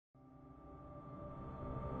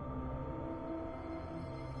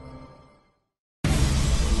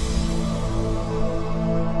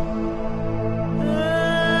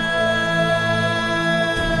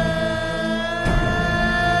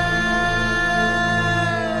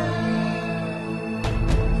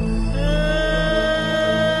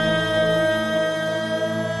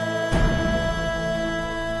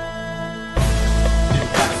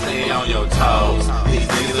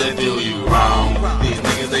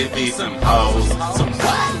they be some hoes. Some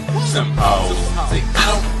what? Some hoes. See, I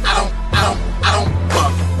don't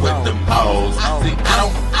fuck with them hoes. See, I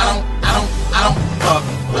don't fuck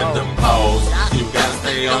with them hoes. You gotta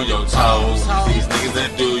stay on your toes. These niggas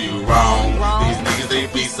that do you wrong. These niggas they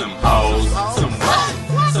be some hoes. Some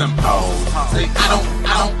what? Some hoes. See, I don't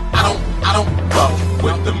fuck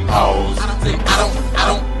with them hoes. See, I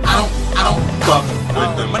don't fuck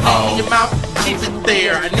with them hoes. My name in your mouth, keep it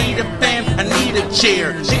there. I need a fan, I need a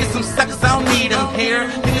chair. Niggas some suckers, I don't need them here.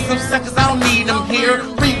 Niggas some suckers, I don't need them here.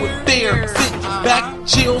 Free with fair, sit back,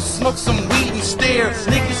 chill, smoke some weed and stare.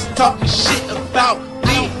 Niggas talking shit about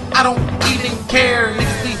me, I don't even care.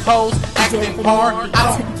 Niggas these hoes acting hard,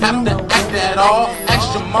 I don't have to act at all.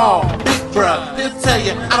 Ask them all, big bruh, they'll tell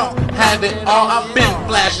you I don't have it all. I've been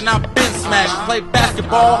flashing, I've been smashing, played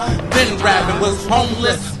basketball, been rapping, was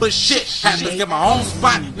homeless, but shit happens. Got my own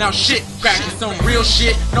spot, now shit cracking. Some real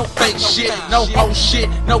shit, no fake shit, no hoe shit,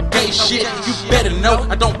 no gay shit. You better know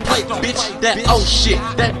I don't play, bitch, that old shit,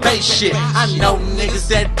 that bass shit. I know niggas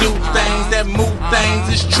that do things, that move things,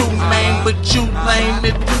 it's true, man, but you lame.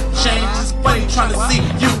 If you change, it's funny trying to see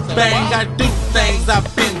you bang. I do things I've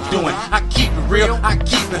been doing, I keep it real, I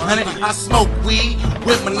keep it honey. I smoke weed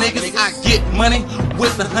with my niggas, I get money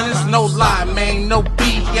with the hundreds. No lie, man, no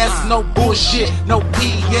BS, no bullshit, no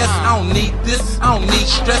PS. I don't need this, I don't need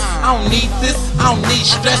stress, I don't need this, I don't need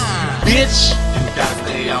stress, bitch. You gotta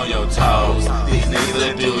stay on your toes. These niggas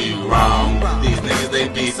that do you wrong. These niggas they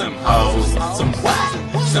be some hoes. Some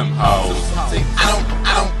what? Some hoes. See, I don't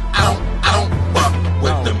fuck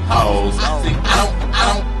with them hoes. See, I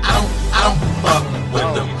don't fuck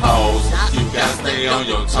with them hoes. You gotta stay on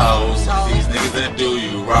your toes. These niggas that do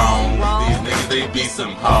you wrong. These niggas they be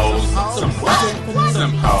some hoes. Some what?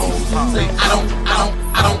 Some hoes. See, I don't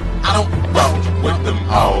fuck with them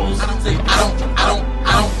hoes. See, I don't